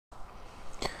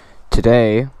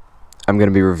Today, I'm going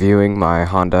to be reviewing my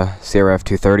Honda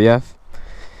CRF230F.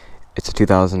 It's a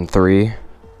 2003.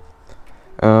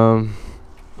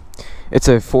 It's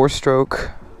a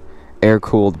 4-stroke,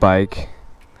 air-cooled bike.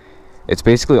 It's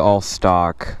basically all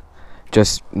stock,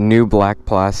 just new black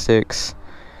plastics,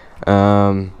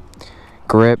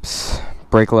 grips,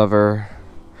 brake lever,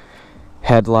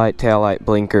 headlight, taillight,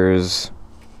 blinkers,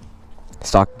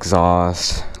 stock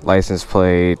exhaust, license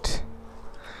plate,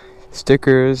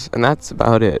 stickers, and that's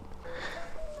about it.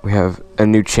 We have a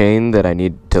new chain that I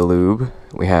need to lube.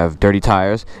 We have dirty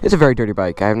tires. It's a very dirty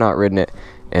bike. I have not ridden it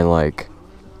in like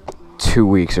 2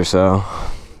 weeks or so.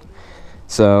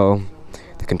 So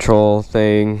the control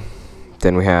thing.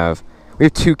 Then we have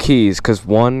 2 keys, because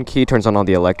one key turns on all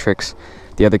the electrics.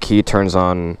 The other key turns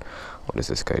on, what is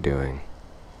this guy doing?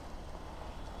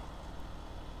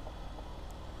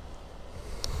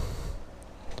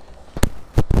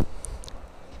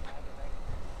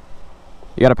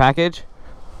 You got a package?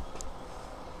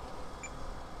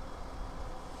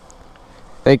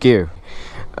 Thank you.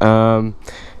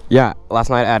 Yeah,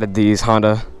 last night I added these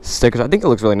Honda stickers. I think it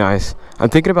looks really nice. I'm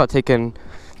thinking about taking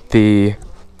the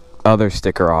other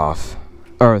sticker off.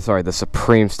 Or, sorry, the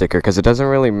Supreme sticker, because it doesn't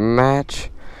really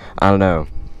match. I don't know.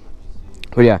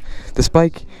 But yeah, this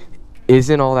bike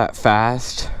isn't all that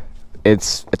fast.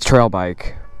 It's a trail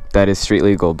bike that is street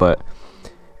legal, but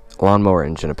lawnmower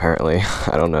engine apparently.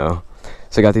 I don't know.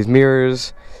 So I got these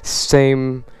mirrors,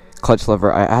 same clutch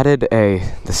lever. I added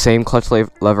the same clutch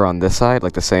lever on this side,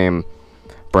 like the same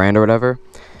brand or whatever.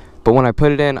 But when I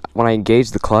put it in, when I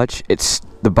engaged the clutch, it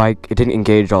didn't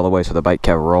engage all the way, so the bike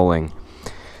kept rolling.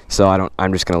 So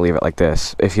I'm just gonna leave it like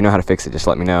this. If you know how to fix it, just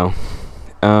let me know.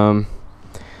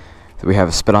 We have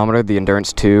a speedometer, the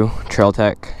Endurance 2 Trail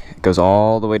Tech. It goes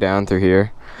all the way down through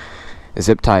here.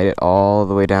 Zip tied it all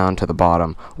the way down to the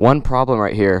bottom. One problem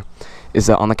right here is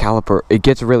that on the caliper, it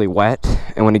gets really wet,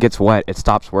 and when it gets wet, it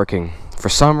stops working for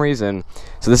some reason.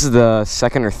 So this is the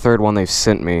second or third one they've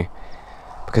sent me,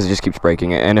 because it just keeps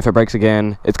breaking. And if it breaks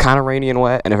again, it's kind of rainy and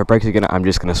wet, and if it breaks again, I'm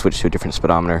just going to switch to a different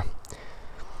speedometer.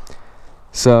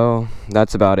 So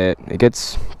that's about it. It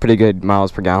gets pretty good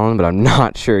miles per gallon, but I'm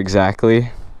not sure exactly.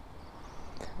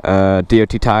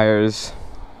 DOT tires,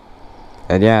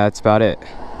 and yeah, that's about it.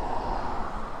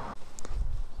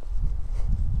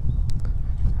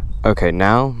 Okay,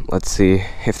 now let's see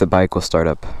if the bike will start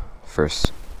up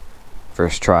first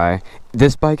try.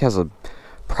 This bike has a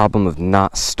problem of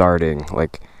not starting.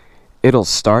 Like, it'll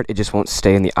start, it just won't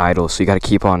stay in the idle, so you gotta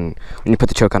keep on, when you put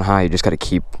the choke on high, you just gotta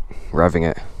keep revving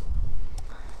it.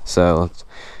 So let's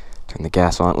turn the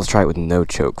gas on. Let's try it with no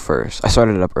choke first. I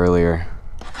started it up earlier.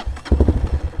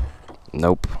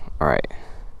 Nope. Alright.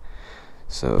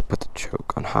 So put the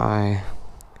choke on high.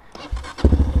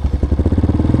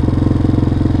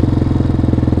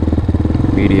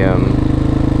 Medium,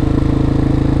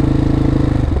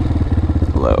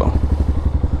 low.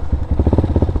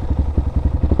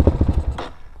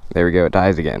 There we go, it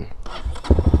dies again.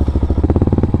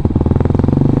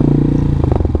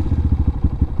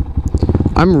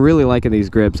 I'm really liking these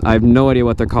grips. I have no idea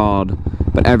what they're called,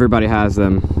 but everybody has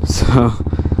them. So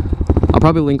I'll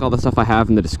probably link all the stuff I have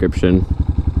in the description.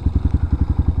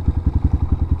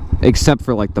 Except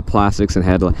for like the plastics and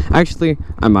headlight. Actually,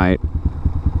 I might.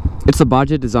 It's the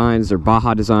Baja Designs or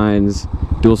Baja Designs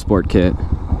Dual Sport Kit.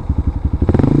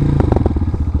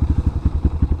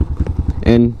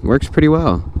 And works pretty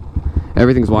well.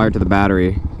 Everything's wired to the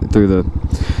battery through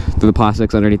the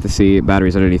plastics underneath the seat,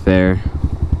 batteries underneath there.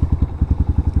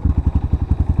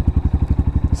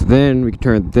 So then we can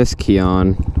turn this key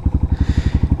on.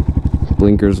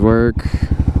 Blinkers work.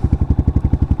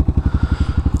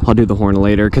 I'll do the horn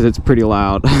later because it's pretty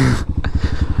loud.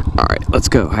 Alright, let's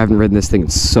go. I haven't ridden this thing in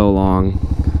so long.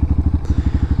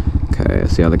 Okay,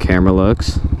 let's see how the camera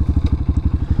looks. I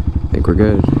think we're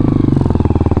good.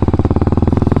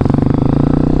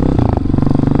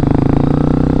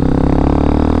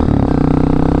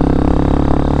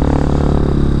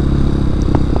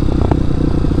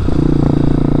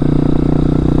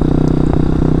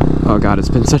 Oh god, it's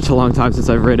been such a long time since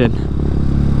I've ridden.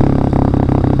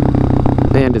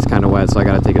 And it's kind of wet, so I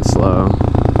gotta take it slow.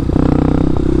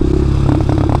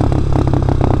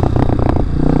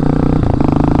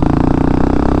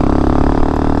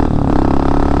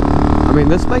 I mean,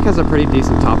 this bike has a pretty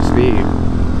decent top speed.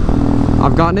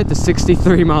 I've gotten it to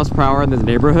 63 miles per hour in this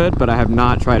neighborhood, but I have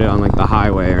not tried it on like the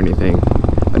highway or anything.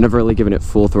 I've never really given it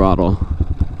full throttle.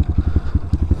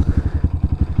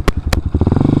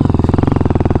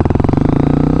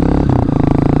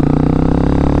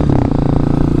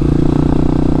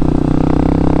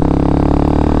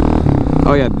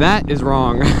 Oh yeah, that is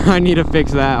wrong. I need to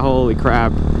fix that. Holy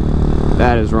crap.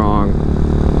 That is wrong.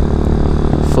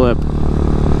 Flip.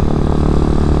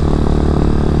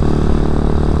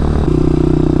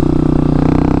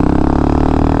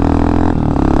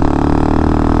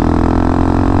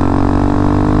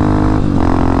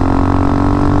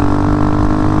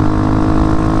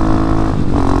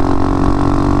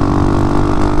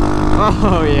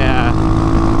 Oh yeah.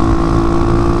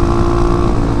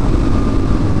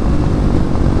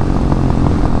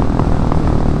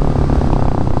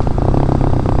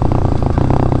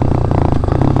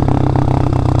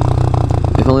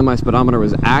 If only my speedometer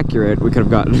was accurate, we could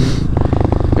have gotten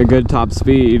a good top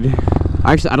speed.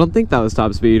 Actually, I don't think that was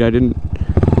top speed. I don't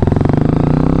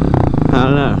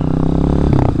know.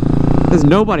 There's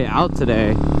nobody out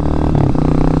today.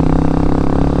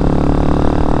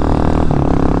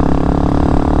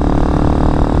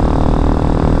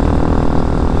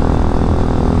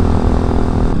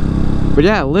 But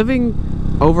yeah, living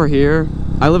over here,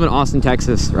 I live in Austin,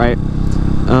 Texas, right?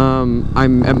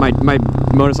 I'm at my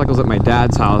motorcycle's at my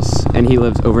dad's house, and he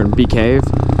lives over in Bee Cave.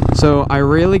 So I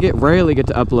rarely get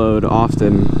to upload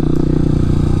often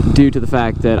due to the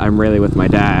fact that I'm rarely with my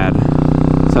dad.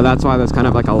 So that's why there's kind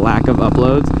of like a lack of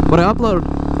uploads. But I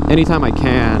upload anytime I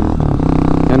can,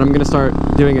 and I'm gonna start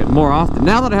doing it more often.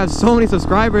 Now that I have so many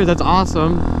subscribers, that's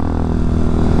awesome.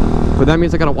 But that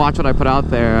means I gotta watch what I put out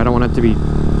there. I don't want it to be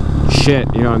shit,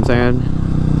 you know what I'm saying?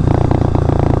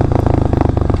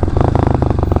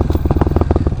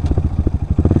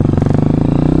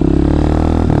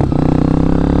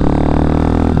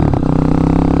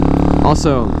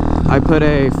 Also, I put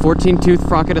a 14-tooth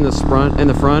sprocket in the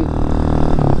front,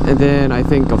 and then I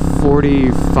think a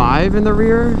 45 in the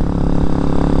rear.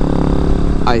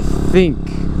 I think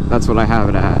that's what I have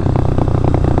it at.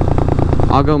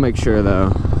 I'll go make sure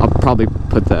though. I'll probably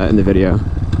put that in the video.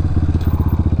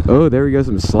 Oh, there we go,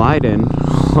 some sliding.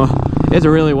 It's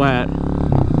really wet.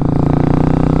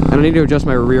 And I need to adjust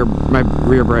my rear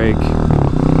brake.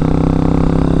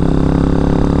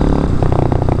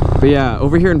 But yeah,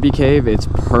 over here in Bee Cave, it's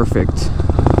perfect.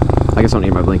 I guess I don't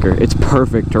need my blinker. It's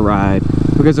perfect to ride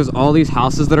because there's all these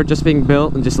houses that are just being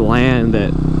built and just land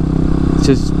that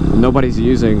just nobody's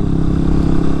using.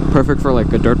 Perfect for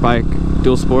like a dirt bike,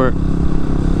 dual sport.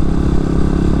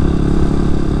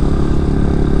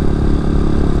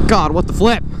 God, what the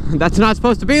flip? That's not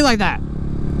supposed to be like that.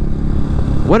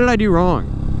 What did I do wrong?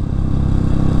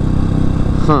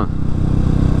 Huh.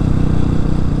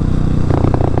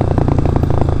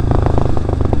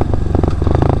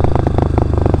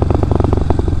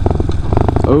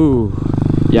 Oh,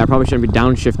 yeah, I probably shouldn't be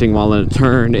downshifting while in a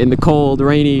turn in the cold,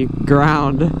 rainy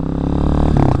ground.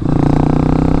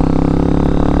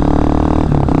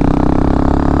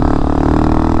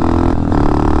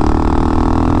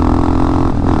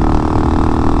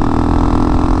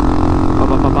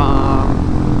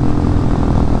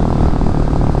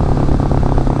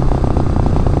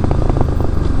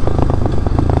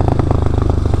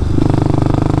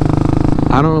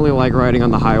 I don't really like riding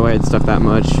on the highway and stuff that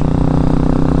much.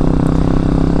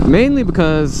 Mainly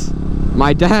because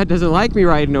my dad doesn't like me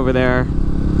riding over there.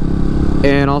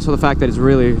 And also the fact that it's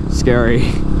really scary.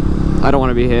 I don't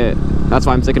want to be hit. That's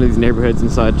why I'm sticking to these neighborhoods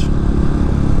and such.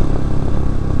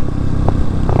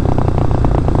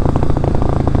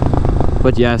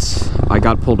 But yes, I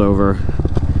got pulled over,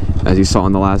 as you saw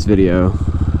in the last video.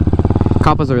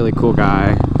 Cop was a really cool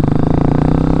guy.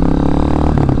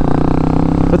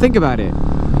 But think about it.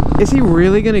 Is he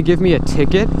really gonna give me a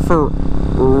ticket for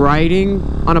riding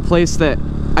on a place that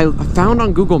I found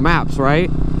on Google Maps, right?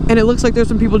 And it looks like there's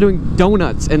some people doing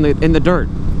donuts in the dirt.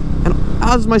 And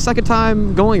that was my second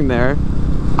time going there.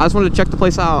 I just wanted to check the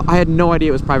place out. I had no idea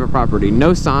it was private property.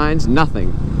 No signs,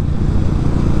 nothing.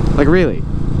 Like, really.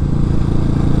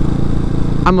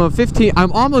 I'm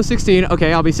almost 16.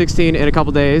 Okay, I'll be 16 in a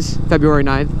couple days, February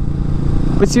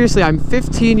 9th. But seriously, I'm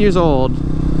 15 years old.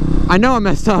 I know I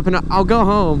messed up and I'll go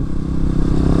home.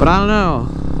 But I don't know.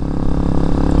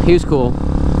 He was cool.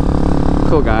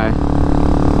 Cool guy.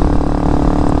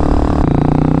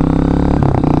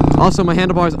 Also, my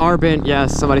handlebars are bent.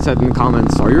 Yes, somebody said in the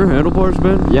comments, are your handlebars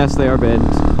bent? Yes, they are bent.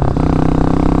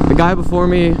 The guy before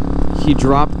me, he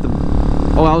dropped the...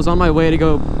 Oh, I was on my way to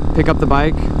go pick up the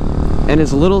bike. And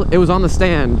it was on the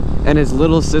stand. And his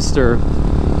little sister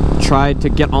tried to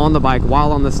get on the bike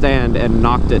while on the stand and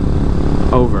knocked it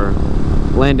over,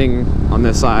 landing on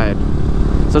this side.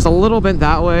 So it's a little bent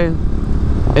that way.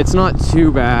 It's not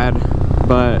too bad,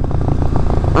 but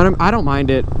I don't mind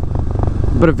it.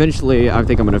 But eventually, I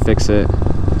think I'm gonna fix it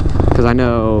because I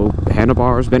know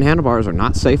bent handlebars are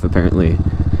not safe apparently.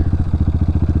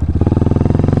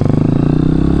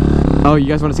 Oh, you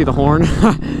guys want to see the horn?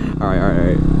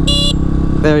 Alright.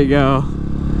 There you go.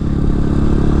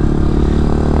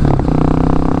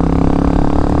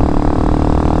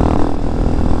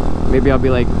 Maybe I'll be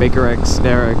like Baker X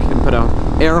Derek and put a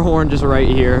air horn just right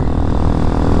here.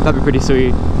 That'd be pretty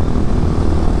sweet.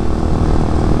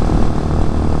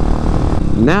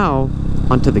 Now,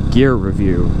 onto the gear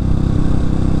review.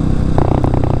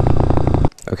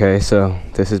 Okay, so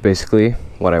this is basically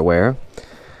what I wear.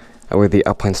 I wear the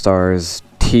Alpine Stars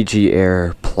TG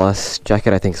Air Plus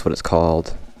jacket, I think is what it's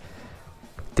called.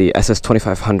 The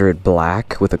SS2500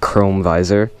 black with a chrome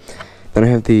visor. Then I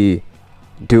have the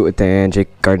Do It With Dan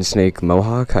Jake Garden Snake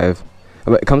Mohawk.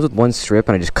 It comes with one strip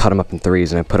and I just cut them up in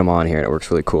threes and I put them on here and it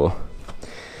works really cool.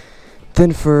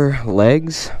 Then for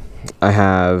legs, I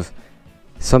have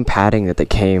some padding that the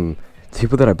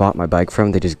people that I bought my bike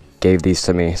from, they just gave these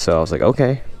to me, so I was like,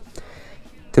 okay.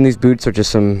 Then these boots are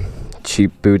just some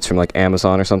cheap boots from like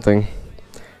Amazon or something.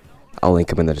 I'll link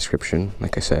them in the description,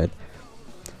 like I said.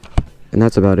 And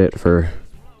that's about it for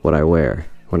what I wear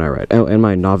when I ride. Oh, and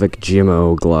my Novik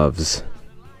GMO gloves.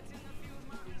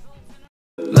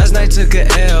 Last night took a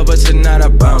L, but tonight I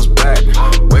bounce back.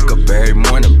 Wake up every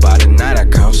morning, by the night I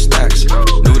count stacks.